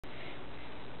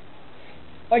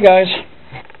Hi guys.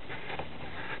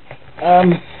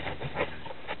 I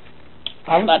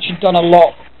haven't actually done a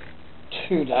lot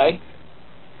today.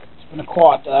 It's been a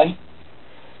quiet day.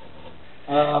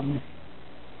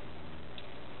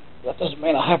 That doesn't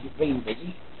mean I haven't been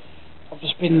busy. I've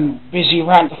just been busy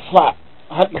around the flat.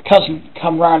 I had my cousin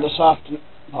come round this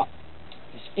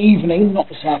evening, not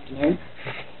this afternoon.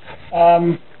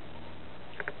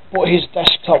 Brought his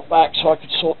desktop back so I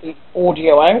could sort the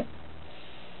audio out.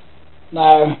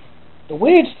 Now, the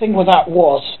weird thing with that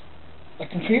was, the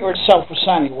computer itself was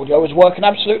sounding audio, was working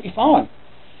absolutely fine.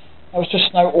 There was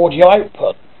just no audio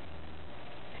output.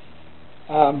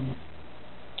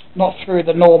 Not through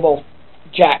the normal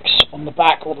jacks on the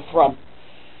back or the front.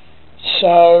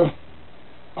 So,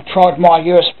 I tried my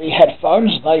USB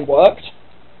headphones, they worked.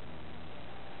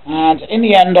 And in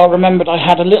the end I remembered I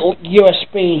had a little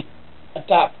USB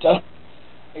adapter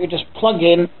that you just plug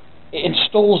in, it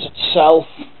installs itself,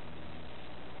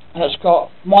 and it's got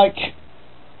mic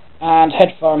and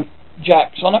headphone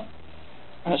jacks on it,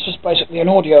 and it's just basically an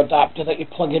audio adapter that you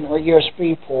plug into a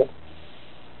USB port.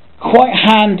 Quite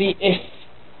handy if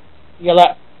your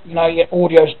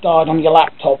audio's died on your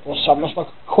laptop or something. It's like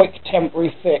a quick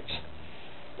temporary fix.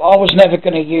 But I was never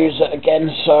going to use it again,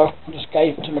 so I just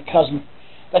gave it to my cousin.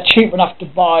 They're cheap enough to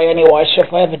buy anyway, so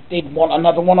if I ever did want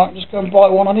another one, I can just go and buy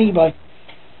one on eBay.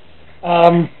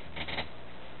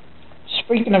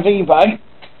 Speaking of eBay,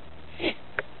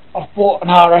 I've bought an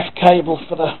RF cable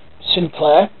for the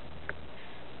Sinclair,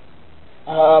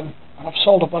 and I've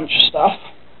sold a bunch of stuff.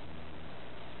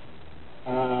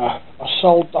 I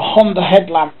sold the Honda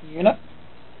headlamp unit.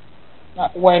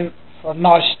 That went for a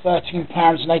nice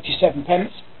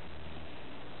 £13.87.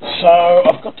 So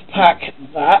I've got to pack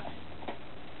that.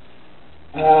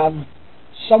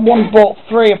 Someone bought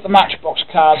 3 of the Matchbox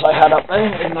cars I had up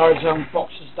there in those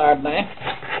boxes down there.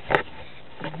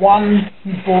 One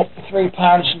he bought for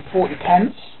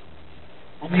 £3.40,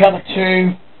 and the other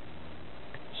 2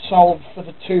 sold for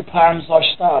the £2 I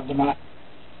started them at.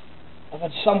 And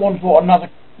then someone bought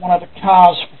one of the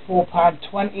cars for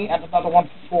 £4.20 and another one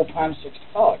for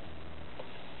 £4.65.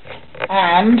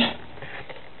 And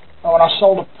I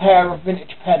sold a pair of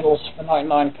vintage pedals for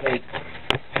 99p.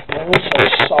 I also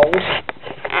sold.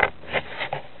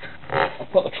 I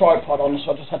put the tripod on,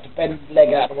 so I just had to bend the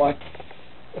leg out of the way.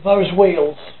 Those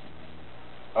wheels,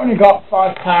 I only got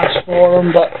 £5 for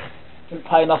them, but didn't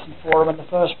pay nothing for them in the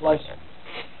first place.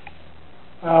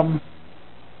 So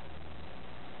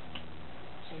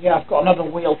yeah, I've got another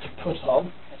wheel to put on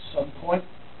at some point.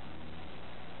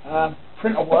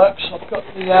 Printer works. I've got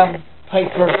the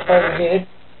paper over here.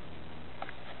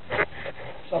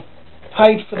 So I've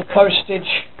paid for the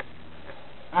postage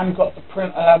and got the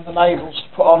print, the labels to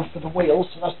put on for the wheels,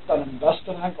 so that's done and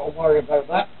dusted. I ain't got to worry about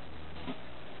that.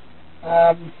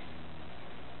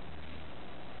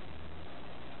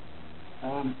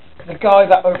 The guy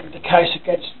that opened the case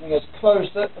against me has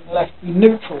closed it and left me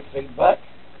neutral feedback.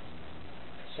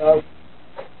 So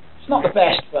it's not the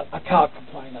best, but I can't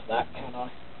complain at that, can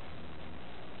I?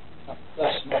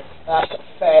 That's a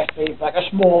fair feedback.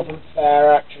 That's more than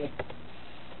fair, actually.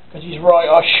 Because he's right,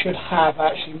 I should have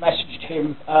actually messaged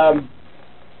him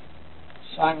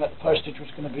saying that the postage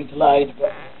was going to be delayed,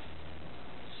 but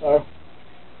so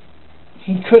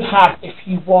he could have, if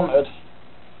he wanted,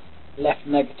 left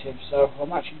negative, so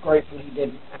I'm actually grateful he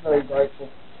didn't. Very grateful.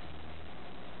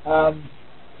 Because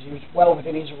he was well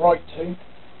within his right to.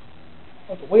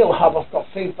 Well, the wheel hub, I've got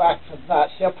feedback for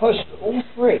that. See, I posted all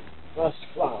 3 first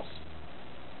class.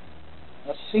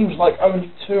 It seems like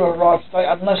only 2 arrived today,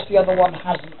 unless the other one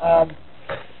hasn't,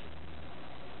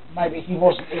 maybe he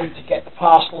wasn't in to get the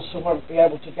parcel, so won't be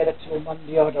able to get it till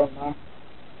Monday, I don't know.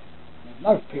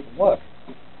 No, people work.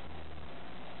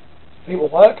 People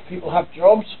work, people have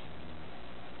jobs.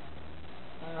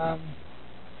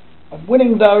 I'm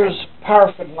winning those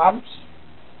paraffin lamps.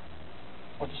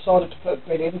 I decided to put a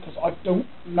bid in because I don't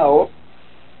know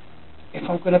if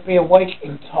I'm going to be awake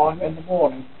in time in the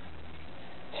morning.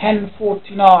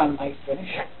 10:49 they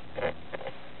finish.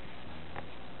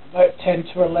 About 10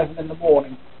 to 11 in the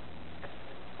morning.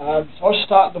 So I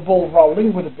started the ball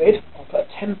rolling with a bid. I put a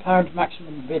 £10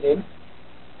 maximum bid in.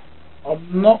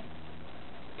 I'm not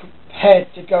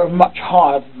prepared to go much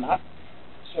higher than that.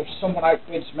 So if someone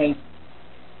outbids me,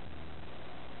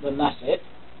 then that's it.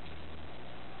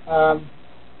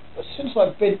 But since I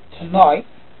bid tonight,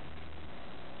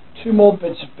 2 more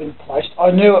bids have been placed.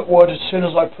 I knew it would as soon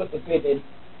as I put the bid in.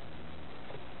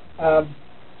 But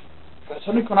it's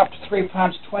only gone up to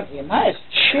 £3.20, and that is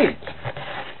cheap.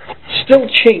 Still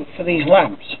cheap for these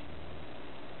lamps.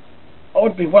 I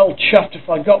would be well chuffed if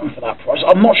I got them for that price.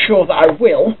 I'm not sure that I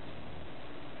will,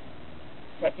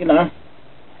 But, you know,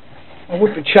 I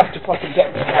would be chuffed if I could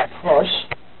get that price.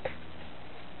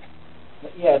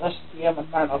 But yeah, that's the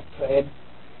amount I've put in.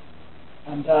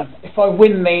 And if I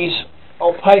win these,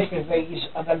 I'll pay for these,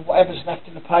 and then whatever's left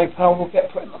in the PayPal will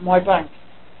get put into my bank.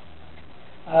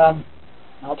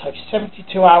 I'll take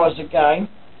 72 hours a game,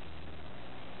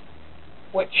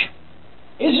 which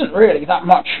isn't really that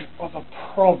much of a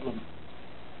problem,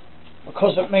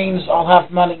 because it means I'll have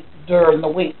money during the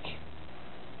week,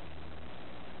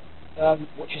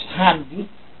 which is handy,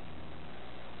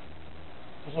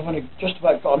 because I've only just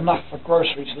about got enough for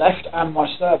groceries left and my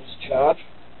service charge.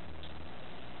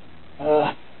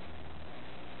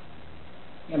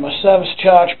 My service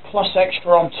charge plus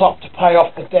extra on top to pay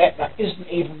off the debt that isn't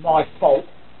even my fault.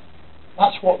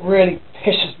 That's what really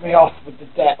pisses me off with the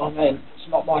debt I'm in. It's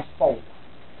not my fault.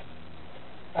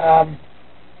 And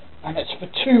it's for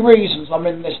two reasons I'm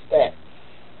in this debt.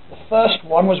 The first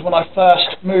one was when I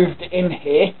first moved in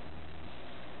here.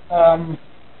 The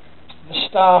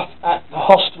staff at the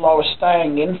hostel I was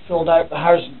staying in filled out the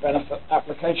housing benefit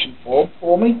application form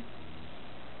for me.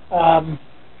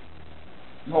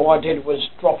 All I did was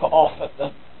drop it off at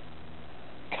the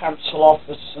council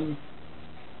office and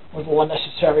with all the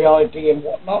necessary ID and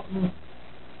whatnot. And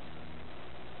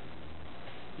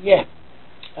yeah,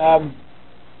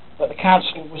 but the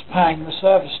council was paying the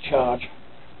service charge.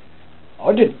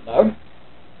 I didn't know.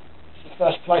 It's the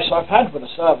first place I've had with a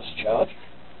service charge.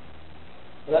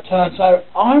 But it turns out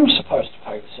I'm supposed to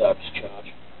pay the service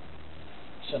charge.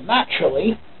 So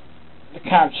naturally, the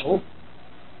council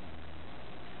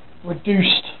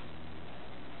reduced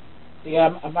the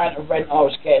amount of rent I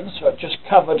was getting, so it just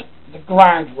covered the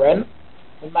ground rent,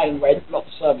 the main rent, not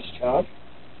the service charge.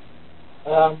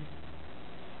 But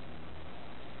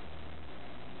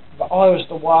I was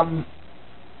the one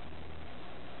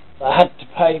that had to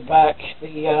pay back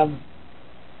the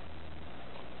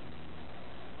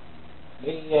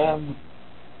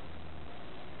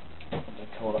what do they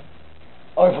call it?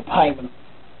 Overpayment.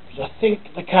 Because I think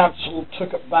the council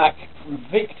took it back from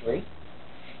Victory,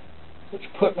 which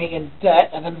put me in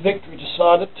debt, and then Victory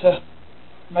decided to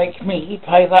make me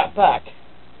pay that back.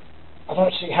 I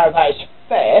don't see how that is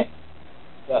fair,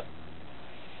 but...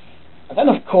 And then,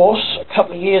 of course, a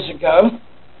couple of years ago,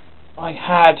 I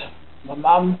had my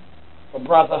mum, my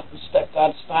brother and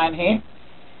stepdad staying here,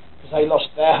 because they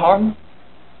lost their home.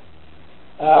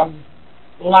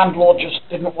 The landlord just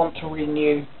didn't want to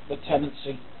renew the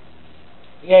tenancy.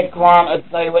 Yeah, granted,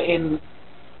 they were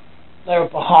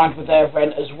behind with their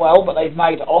rent as well, but they'd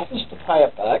made offers to pay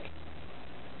it back,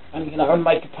 and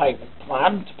make a payment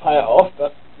plan to pay it off,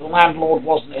 but the landlord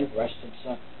wasn't interested,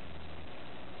 so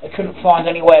they couldn't find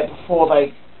anywhere before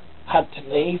they had to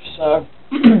leave, so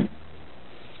they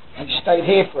stayed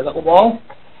here for a little while.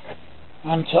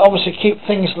 And to obviously keep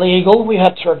things legal, we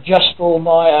had to adjust all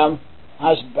my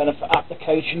housing benefit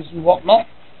applications and whatnot.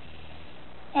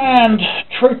 And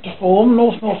true to form,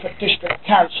 North Norfolk District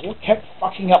Council kept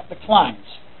fucking up the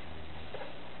claims,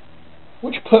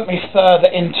 which put me further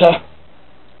into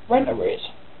rent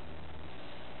arrears.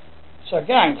 So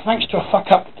again, thanks to a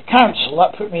fuck up with the council,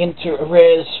 that put me into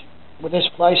arrears with this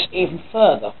place even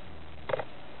further.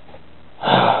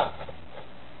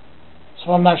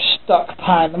 So I'm now stuck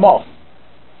paying them off,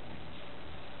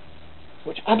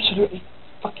 which absolutely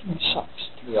fucking sucks,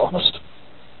 to be honest.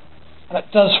 And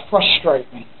it does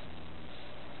frustrate me.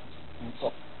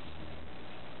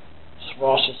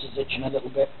 Psoriasis is itching a little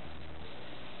bit.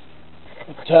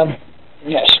 But,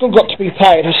 yeah, it's still got to be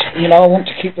paid. I want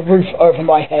to keep the roof over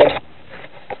my head.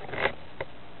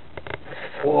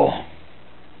 Oh.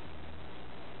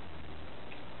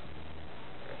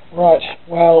 Right,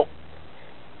 well,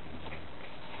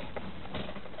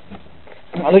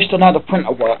 at least I know the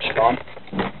printer works fine.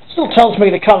 Still tells me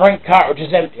the colour ink cartridge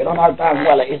is empty, and I know damn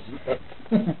well it isn't, but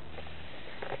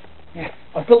yeah,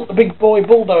 I built the big boy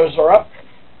bulldozer up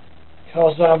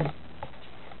because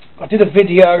I did a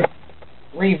video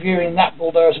reviewing that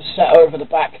bulldozer set over the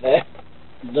back there,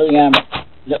 the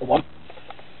little one.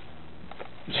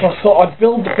 So I thought I'd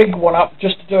build the big one up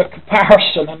just to do a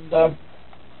comparison, and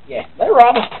yeah,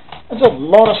 there's a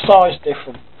lot of size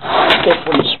difference,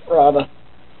 rather.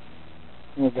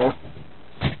 There we go.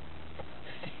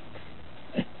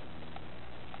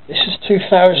 This is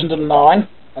 2009,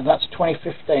 and that's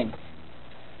 2015.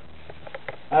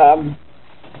 I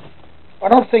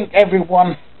don't think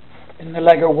everyone in the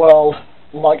Lego world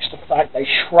likes the fact they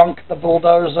shrunk the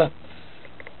bulldozer,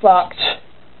 but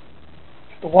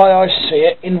the way I see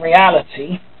it, in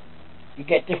reality, you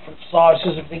get different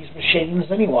sizes of these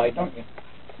machines anyway, don't you?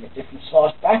 You get different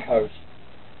sized backhoes,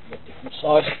 you get different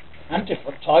sized and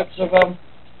different types of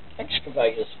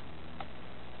excavators.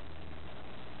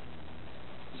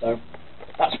 So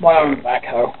that's my own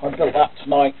backhoe. I built that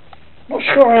tonight. Not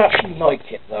sure I actually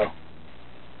like it though.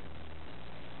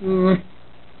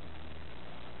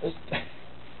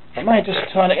 I may just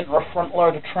turn it into a front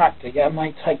loader tractor. Yeah, I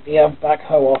may take the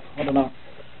backhoe off. I don't know.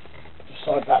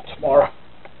 Decide that tomorrow.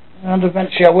 And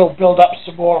eventually I will build up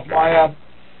some more of my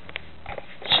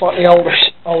slightly older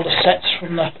sets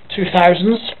from the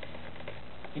 2000s.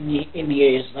 In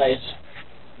years, that is,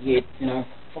 you know,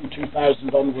 from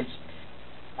 2000 onwards.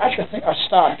 Actually, I think I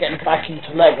started getting back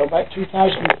into Lego about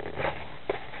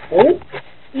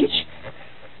 2004-ish,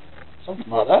 something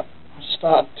like that. I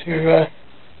started to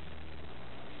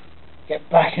get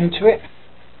back into it.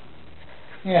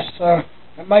 Yeah, so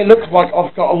it may look like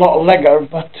I've got a lot of Lego,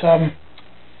 but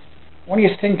when you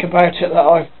think about it, that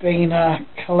I've been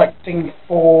collecting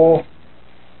for,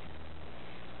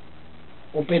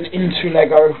 or been into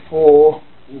Lego for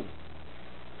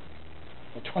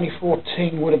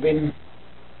 2014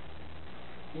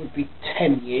 would be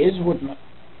 10 years, wouldn't it?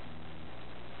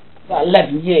 About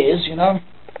 11 years, you know.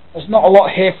 There's not a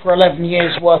lot here for 11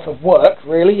 years worth of work,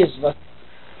 really, is there?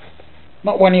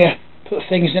 Not when you put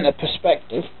things into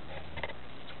perspective.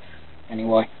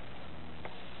 Anyway.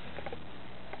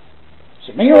 Is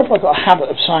it me, or have I got a habit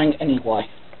of saying anyway?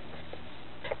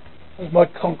 There's my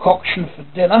concoction for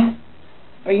dinner.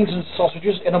 Beans and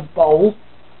sausages in a bowl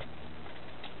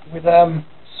with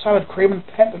salad cream and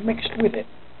pepper mixed with it,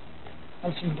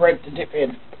 and some bread to dip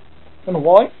in. Don't know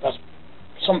why. That's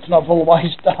something I've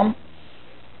always done.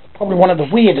 Probably one of the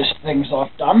weirdest things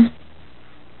I've done,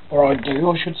 or I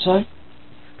do, I should say,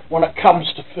 when it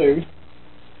comes to food.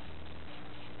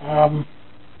 I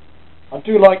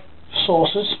do like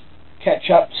sauces,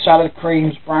 ketchup, salad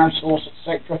creams, brown sauce,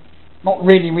 etc. Not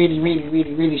really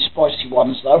spicy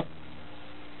ones though.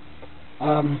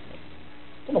 Don't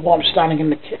know why I'm standing in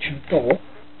the kitchen door.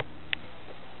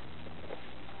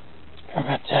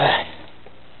 But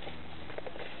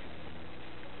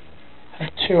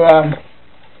had to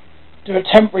do a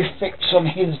temporary fix on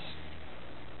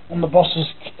the boss's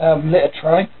litter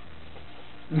tray.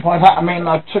 And by that I mean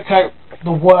I took out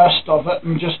the worst of it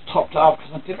and just topped it up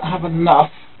because I didn't have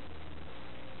enough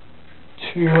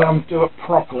to do it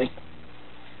properly.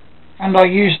 And I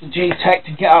used the G-Tech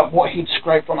to get out what he'd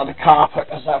scraped onto the carpet,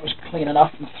 as that was clean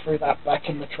enough, and threw that back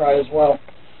in the tray as well.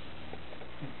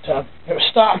 But, it was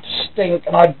starting to stink,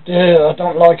 and I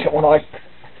don't like it when I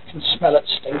can smell it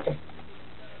stinking.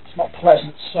 It's not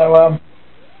pleasant. So it's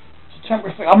a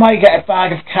temporary thing. I may get a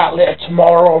bag of cat litter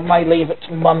tomorrow, or may leave it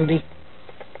till Monday.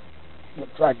 I'll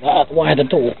drag that out the way of the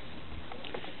door.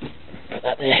 Put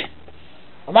that there.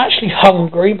 I'm actually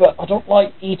hungry, but I don't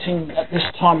like eating at this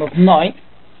time of night.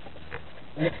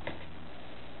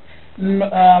 Besides,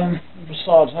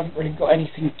 I haven't really got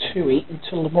anything to eat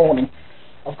until the morning.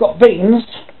 I've got beans,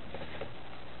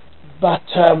 but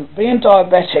being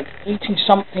diabetic, eating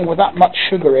something with that much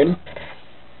sugar in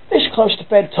this close to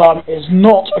bedtime is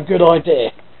not a good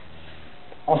idea.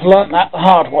 I've learnt that the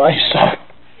hard way, so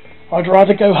I'd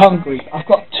rather go hungry. I've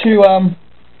got 2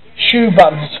 shoe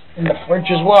buns in the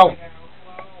fridge as well.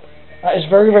 That is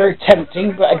very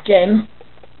tempting, but again,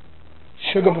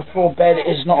 sugar before bed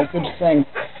is not a good thing.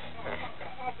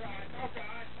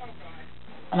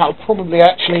 And that'll probably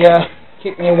actually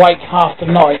keep me awake half the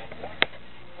night.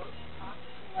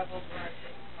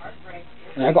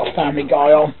 And I've got Family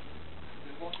Guy on.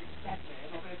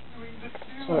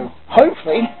 So,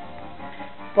 hopefully,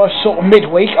 by sort of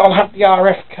midweek, I'll have the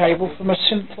RF cable from a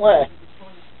Sinclair.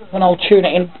 And I'll tune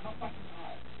it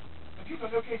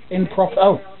in proper.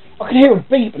 Oh, I can hear a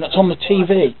beep and it's on the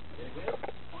TV.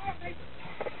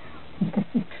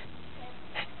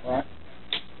 Right.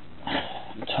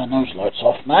 Turn those lights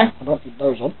off now. I don't need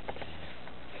those on.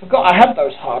 Forgot I had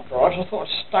those hard drives. I thought I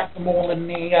stacked them all in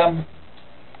the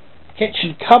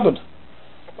kitchen cupboard.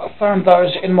 But I found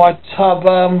those in my tub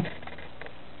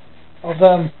of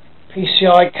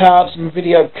PCI cards and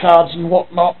video cards and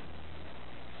whatnot.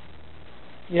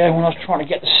 Yeah, when I was trying to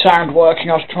get the sound working,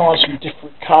 I was trying some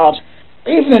different cards.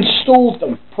 I even installed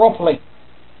them properly,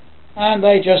 and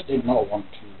they just did not want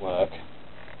to work.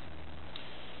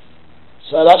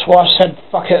 So that's why I said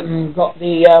fuck it and got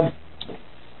the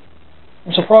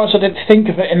I'm surprised I didn't think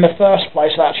of it in the first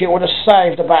place. Actually, it would have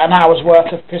saved about an hour's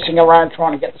worth of pissing around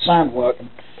trying to get the sound working.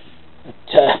 But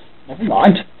never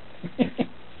mind.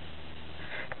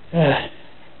 Yeah.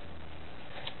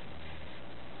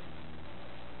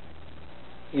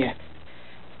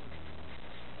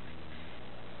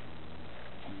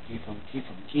 Funky.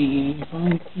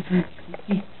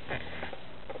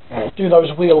 I'll do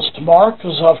those wheels tomorrow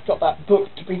because I've got that book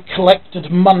to be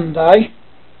collected Monday.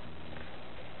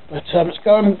 But it's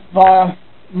going via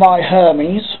My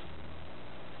Hermes.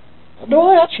 Do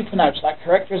I actually pronounce that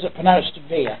correct, or is it pronounced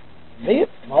Via? Via?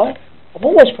 Via? I've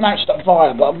always pronounced it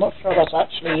Via, but I'm not sure that's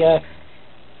actually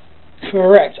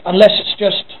correct, unless it's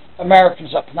just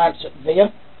Americans that pronounce it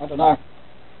Via. I don't know.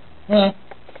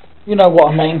 You know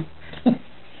what I mean.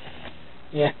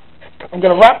 Yeah. I'm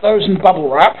going to wrap those in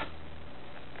bubble wrap,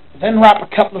 then wrap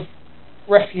a couple of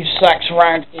refuse sacks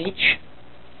around each,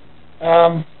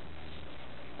 and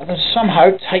then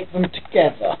somehow tape them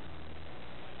together.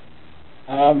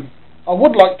 I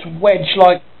would like to wedge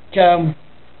like a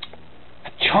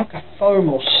chunk of foam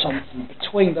or something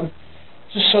between them,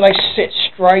 just so they sit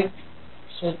straight.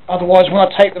 So otherwise, when I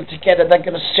tape them together, they're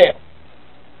going to sit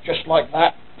just like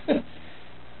that.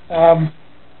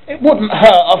 It wouldn't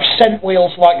hurt. I've sent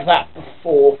wheels like that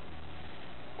before.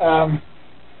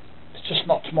 It's just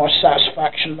not to my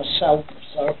satisfaction myself.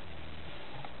 So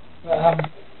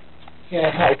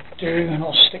yeah, that'll do, and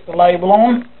I'll stick the label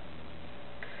on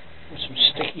with some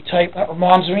sticky tape. That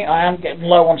reminds me, I am getting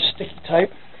low on sticky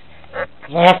tape,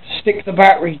 because I have to stick the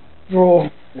battery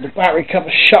drawer or the battery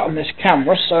cover shut on this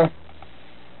camera, so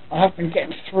I have been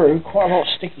getting through quite a lot of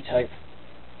sticky tape.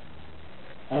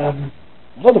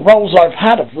 Although the rolls I've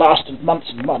had have lasted months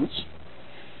and months,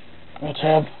 but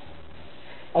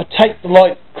I take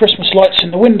the Christmas lights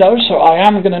in the window, so I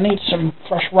am going to need some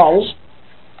fresh rolls.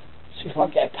 See if I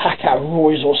can get a pack out of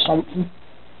Roy's or something.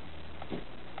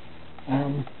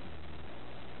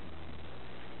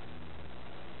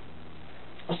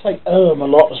 I say a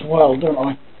lot as well, don't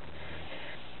I?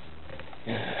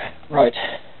 Right.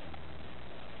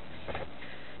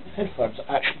 The headphones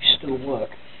actually still work.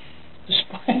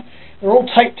 Despite they're all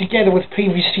taped together with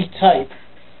PVC tape.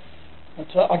 And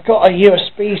I got a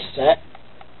USB set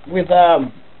with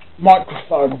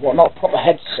microphone and whatnot, proper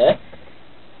headset.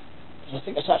 Because I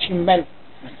think it's actually meant,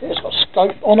 I think it's got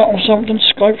scope on it or something,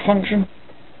 scope function.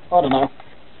 I don't know.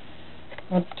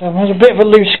 But there's a bit of a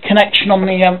loose connection on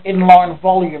the inline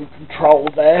volume control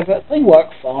there, but they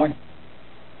work fine.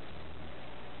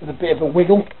 With a bit of a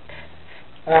wiggle.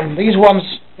 These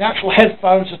ones, the actual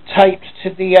headphones are taped to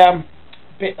the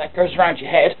bit that goes around your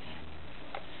head,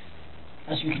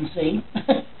 as you can see,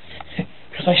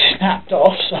 because they snapped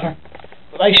off, so,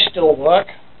 but they still work.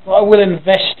 But I will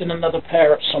invest in another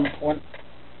pair at some point,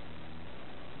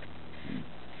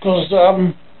 because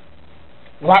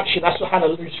well, actually that's had a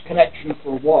loose connection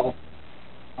for a while.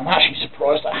 I'm actually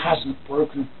surprised it hasn't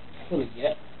broken fully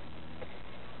yet.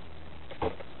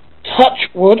 Touch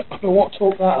wood, I don't want to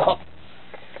talk that up.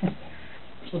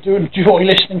 So I do enjoy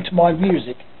listening to my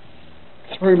music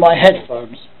through my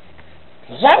headphones,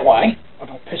 because that way I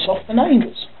don't piss off the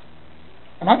neighbours,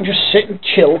 and I can just sit and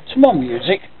chill to my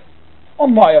music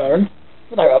on my own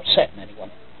without upsetting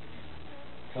anyone.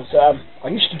 Because I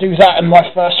used to do that in my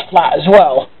first flat as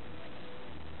well,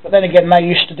 but then again they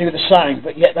used to do the same,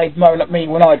 but yet they'd moan at me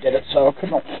when I did it, so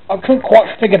I couldn't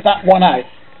quite figure that one out.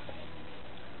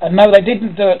 And no, they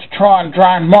didn't do it to try and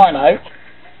drown mine out.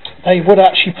 They would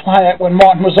actually play it when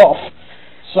mine was off.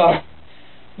 So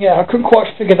yeah, I couldn't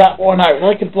quite figure that one out.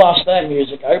 They could blast their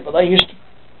music out, but they used to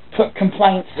put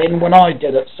complaints in when I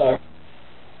did it, so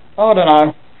I don't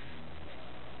know.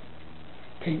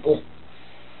 People.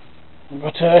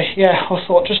 But yeah, I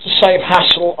thought just to save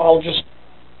hassle,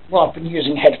 I've been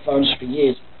using headphones for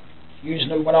years. Using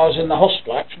them when I was in the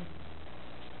hostel, actually.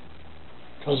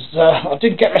 Because I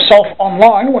did get myself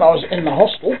online when I was in the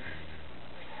hostel,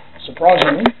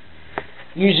 surprisingly,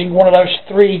 using one of those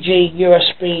 3G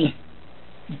USB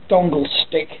dongle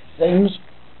stick things.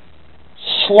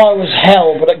 Slow as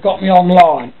hell, but it got me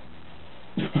online.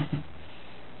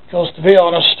 Because to be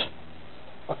honest,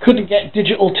 I couldn't get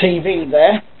digital TV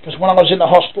there, because when I was in the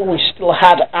hostel we still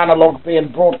had analog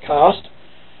being broadcast,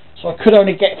 so I could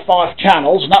only get 5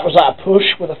 channels, and that was at a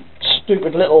push with a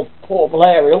stupid little portable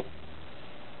aerial.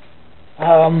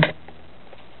 I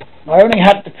only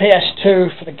had the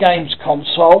PS2 for the games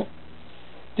console,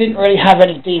 didn't really have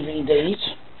any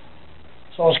DVDs,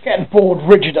 so I was getting bored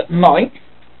rigid at night.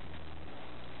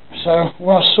 So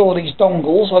when I saw these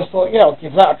dongles, I thought, yeah, I'll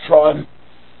give that a try. And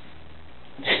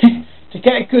to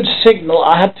get a good signal,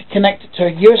 I had to connect it to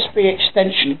a USB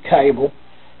extension cable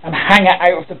and hang it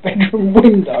out of the bedroom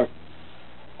window.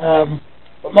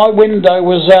 But my window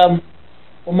was,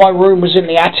 well, my room was in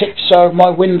the attic, so my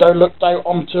window looked out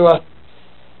onto a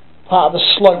part of the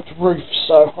sloped roof,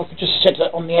 so I could just sit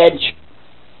it on the edge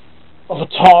of a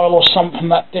tile or something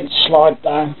that didn't slide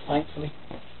down, thankfully.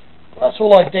 But that's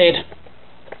all I did.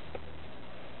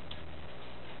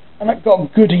 And it got a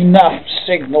good enough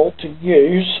signal to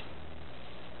use.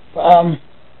 But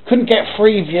couldn't get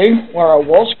Freeview where I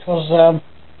was, because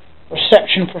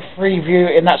reception for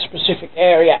Freeview in that specific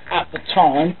area at the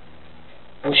time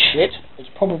was shit. It's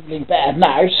probably better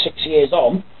now, 6 years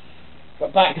on,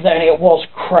 but back then it was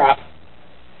crap.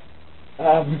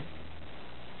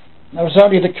 There was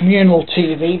only the communal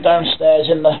TV downstairs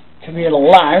in the communal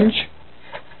lounge.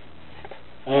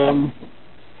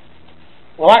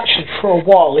 Well, actually, for a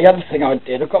while, the other thing I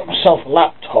did, I got myself a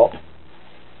laptop,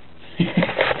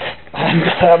 and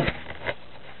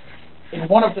in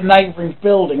one of the neighbouring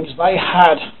buildings, they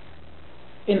had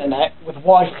internet with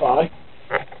Wi-Fi.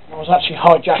 I was actually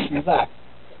hijacking that.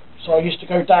 So I used to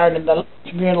go down in the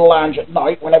communal lounge at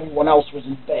night when everyone else was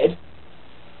in bed,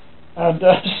 and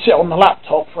sit on the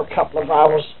laptop for a couple of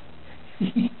hours,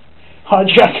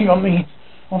 hijacking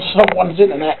on someone's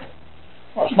internet.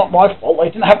 Well, it's not my fault, they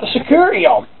didn't have the security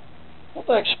on. What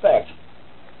do they expect?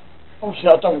 Obviously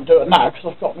I don't do it now because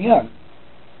I've got my own.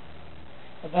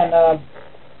 And then,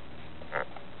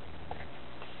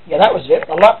 yeah, that was it.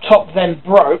 The laptop then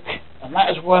broke, and that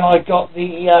is when I got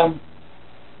the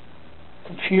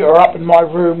computer up in my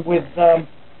room with the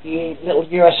little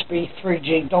USB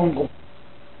 3G dongle.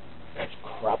 That's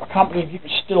crap. I can't believe you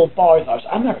can still buy those,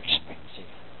 and they're expensive.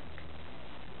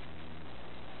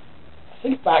 I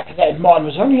think back then mine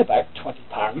was only about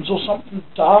 £20 or something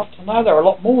daft, and now they're a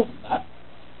lot more than that.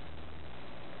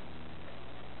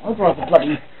 I'd rather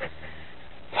bloody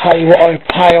pay what I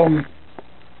pay on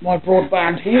my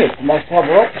broadband here for my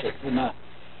fibre optic than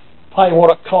pay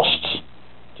what it costs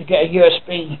to get a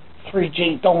USB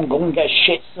 3G dongle and get a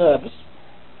shit service.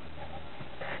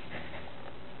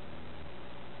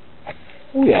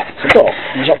 Oh yeah, I forgot.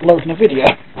 I was uploading a video.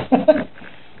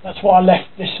 That's why I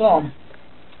left this on.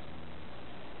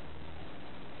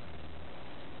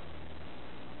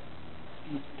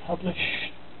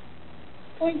 Publish.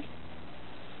 Boink.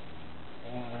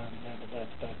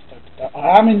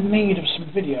 I am in need of some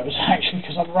videos actually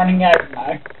because I'm running out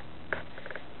now.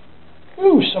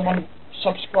 Ooh, someone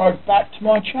subscribed back to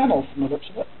my channel from the looks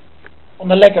of it. On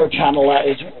the Lego channel, that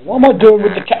is. What am I doing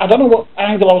with the I don't know what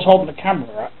angle I was holding the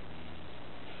camera at.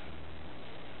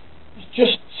 Let's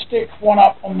just stick one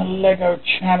up on the Lego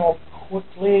channel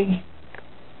quickly.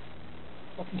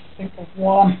 If I can think of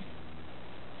one.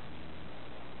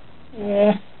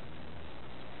 Yeah.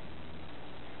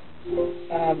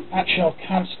 Actually, I'll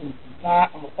cancel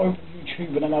that. I'll open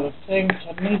YouTube and another thing. So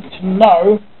I need to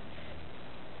know.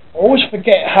 I always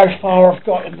forget how far I've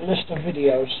got in the list of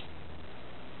videos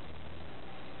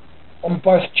on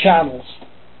both channels.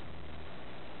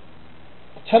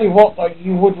 I tell you what, though,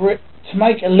 you would to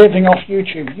make a living off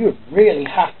YouTube, you would really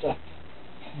have to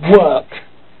work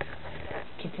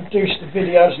to produce the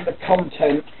videos and the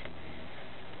content.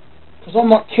 Because I'm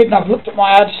not kidding, I've looked at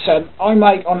my AdSense, I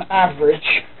make on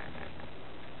average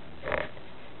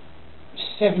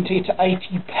 70 to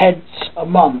 80 pence a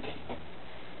month.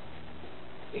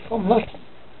 If I'm lucky.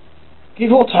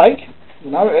 Give or take, you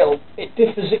know, it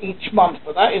differs each month,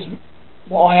 but that is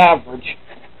what I average.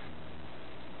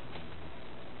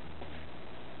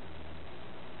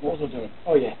 What was I doing?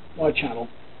 Oh yeah, my channel.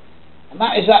 And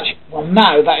that is actually, well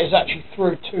now, that is actually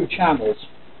through 2 channels.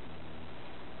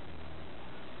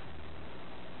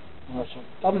 Right, so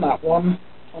I've done that one,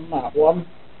 done that one,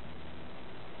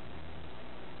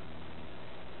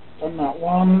 done that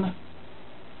one.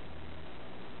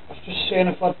 I was just seeing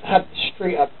if I'd had the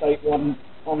street update one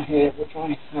on here, which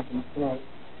I haven't. Right,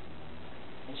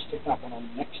 I'll stick that one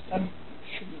on next then.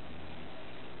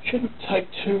 Shouldn't take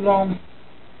too long.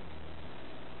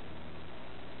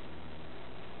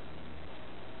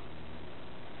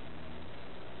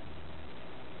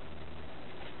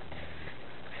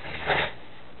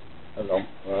 Hold on,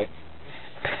 right.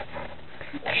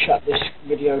 I'll shut this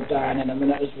video down in a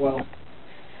minute as well.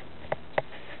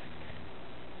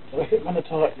 Did I hit my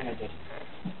title? Yeah, I did.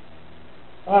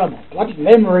 Oh my bloody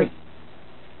memory.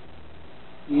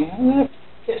 Yeah, I'm going to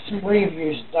get some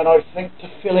reviews done, I think, to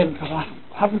fill in, because I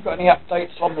haven't got any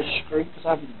updates on the screen, because I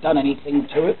haven't done anything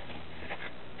to it.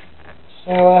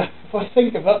 So, if I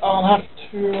think of it, I'll have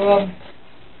to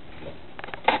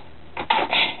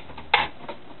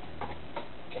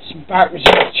get some batteries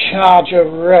in the charger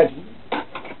ready.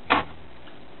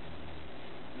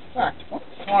 In fact, if I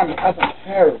can find another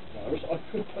pair of those,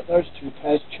 I could put those 2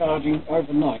 pairs charging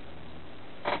overnight.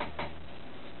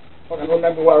 If I can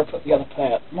remember where I put the other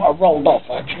pair. Might have rolled off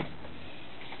actually.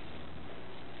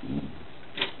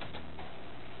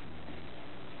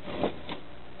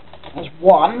 There's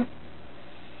one.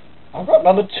 I've got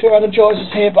another 2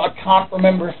 Energizers here, but I can't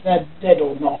remember if they're dead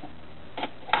or not.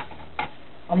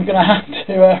 I'm going to have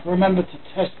to remember to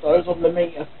test those on the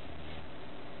meter.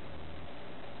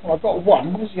 Well, I've got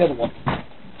one. Where's the other one?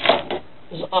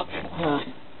 It's up.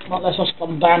 unless I've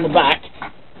gone down the back.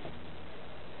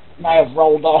 May have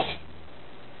rolled off.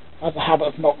 I have a habit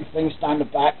of knocking things down the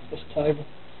back of this table.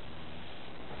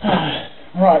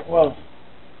 Right, well,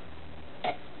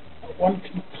 that one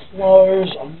can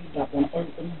close. I'll leave that one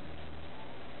open.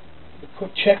 A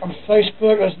quick check on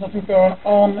Facebook. There's nothing going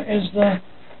on, is there?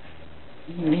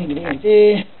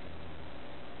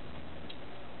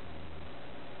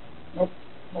 Nope,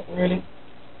 not really.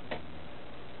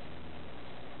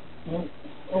 Well,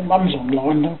 oh, Mum's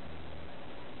online though.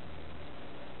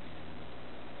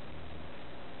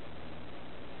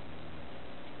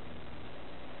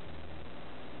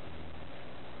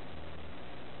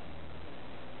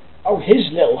 Oh,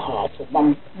 his little heart that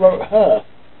Mum wrote her.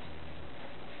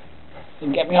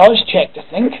 Didn't get my eyes checked, I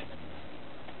think.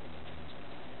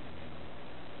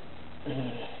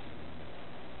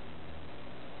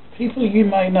 People you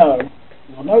may know.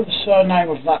 I know the surname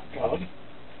of that guy.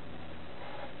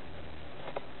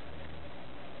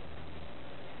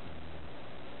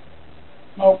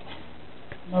 Nope.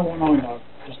 No one I know.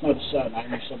 Just know the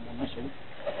surname of someone, that's all.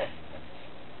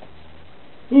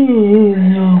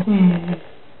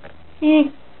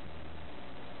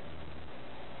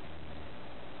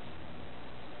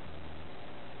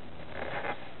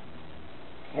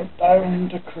 Countdown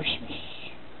to Christmas.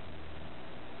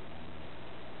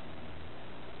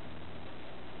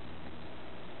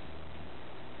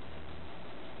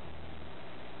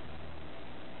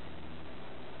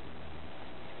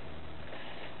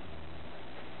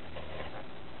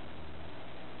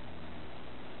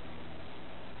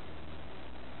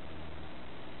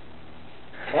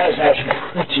 That is actually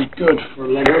pretty good for a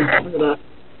Lego. Look at that.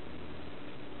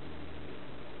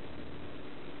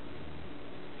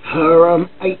 Her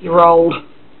 8-year-old,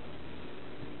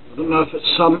 I don't know if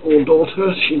it's son or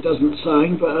daughter, she doesn't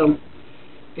say, but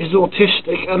is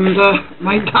autistic and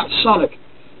made that Sonic.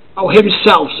 Oh,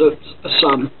 himself's a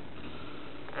son.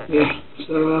 Yeah,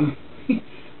 so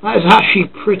that is actually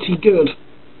pretty good.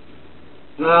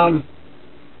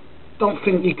 Don't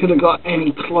think you could have got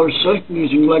any closer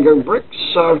using Lego bricks,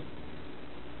 so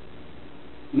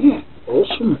yeah,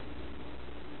 awesome.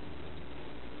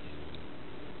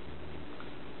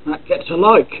 That gets a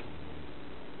like.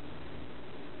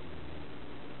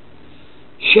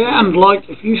 Share and like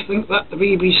if you think that the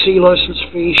BBC licence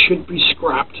fee should be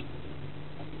scrapped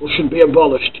or should be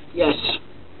abolished. Yes.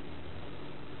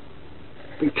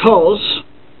 Because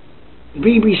the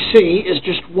BBC is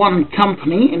just one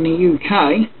company in the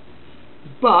UK,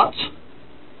 but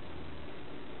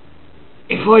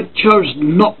if I chose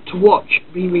not to watch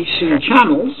BBC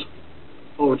channels,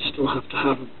 I would still have to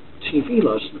have a TV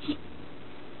licence.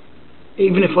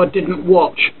 Even if I didn't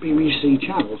watch BBC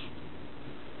channels,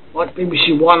 like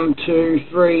BBC 1, 2,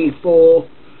 3, 4,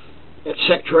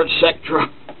 etc, etc.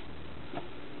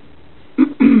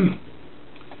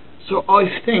 So I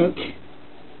think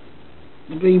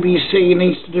the BBC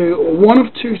needs to do one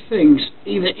of two things: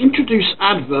 either introduce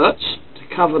adverts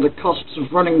to cover the costs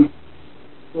of running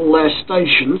all their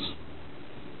stations,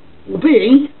 or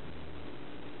B,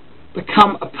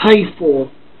 become a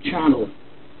pay-for channel,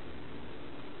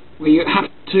 where you have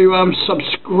to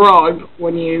subscribe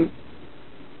when you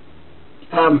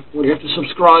have to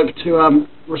subscribe to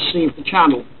receive the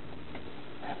channel.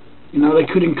 You know, they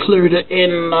could include it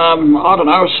in I don't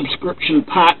know, a subscription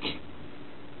pack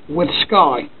with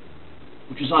Sky,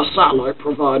 which is our satellite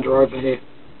provider over here.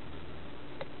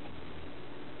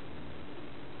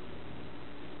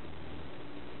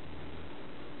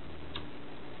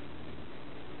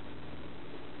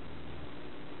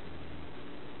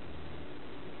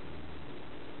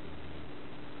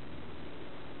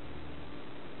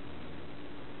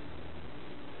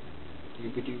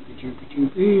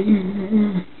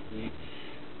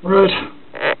 Right.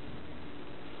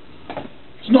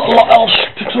 There's not a lot else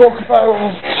to talk about.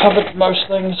 I've covered most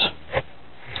things.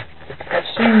 It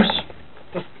seems,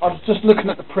 I was just looking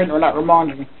at the printer and that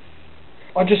reminded me.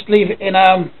 I just leave it in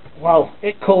well,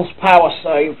 it calls power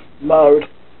save mode.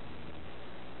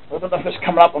 I don't know if it's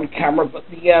coming up on camera, but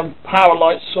the power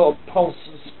light sort of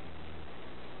pulses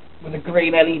with a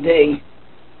green LED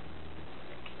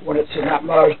when it's in that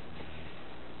mode.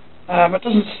 It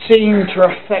doesn't seem to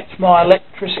affect my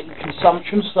electricity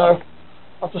consumption, so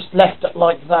I've just left it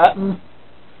like that. And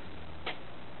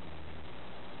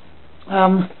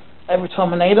every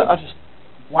time I need it, I just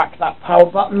whack that power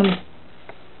button and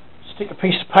stick a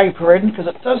piece of paper in, because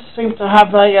it does seem to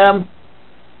have a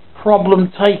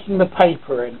problem taking the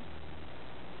paper in.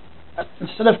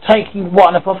 Instead of taking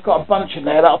one, if I've got a bunch in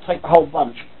there, that'll take the whole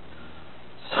bunch.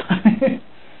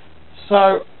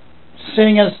 So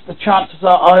seeing as the chances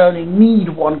are I only need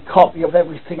one copy of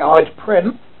everything I'd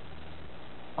print,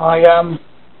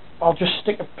 I'll just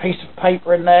stick a piece of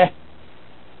paper in there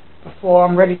before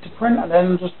I'm ready to print, and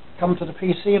then just come to the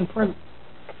PC and print.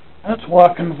 And it's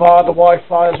working via the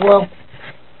Wi-Fi as well,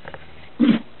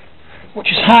 which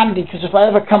is handy, because if I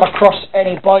ever come across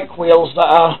any bike wheels that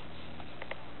are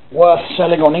worth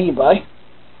selling on eBay,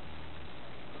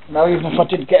 you know, even if I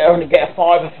did only get a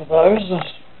fiver for those,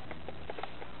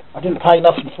 I didn't pay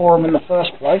nothing for them in the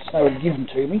first place, they were given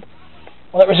to me.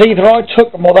 Well, it was either I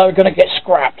took them or they were going to get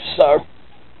scrapped, so,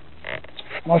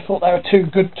 and I thought they were too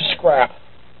good to scrap.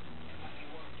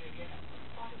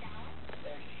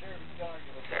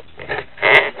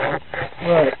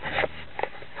 Right.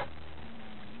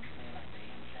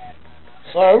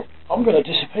 So, I'm going to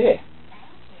disappear.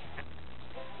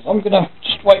 I'm going to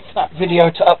just wait for that video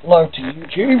to upload to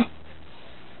YouTube.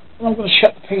 And I'm going to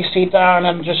shut the PC down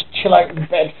and just chill out in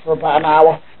bed for about an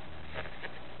hour.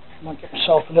 I might get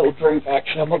myself a little drink,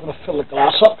 actually. I'm not going to fill the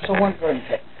glass up because I won't drink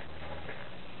it.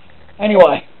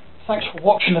 Anyway, thanks for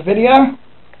watching the video.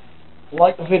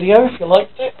 Like the video if you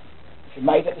liked it, if you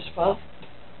made it this far.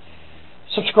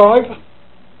 Subscribe,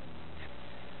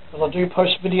 because I do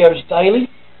post videos daily.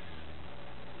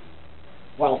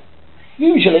 Well,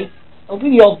 usually. There'll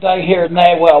be the odd day here and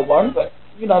there where I won't, but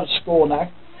you know the score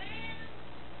now.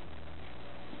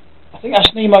 I think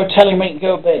that's Nemo telling me to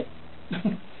go to bed.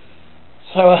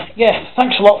 So, yeah,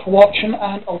 thanks a lot for watching,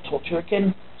 and I'll talk to you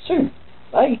again soon.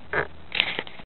 Bye.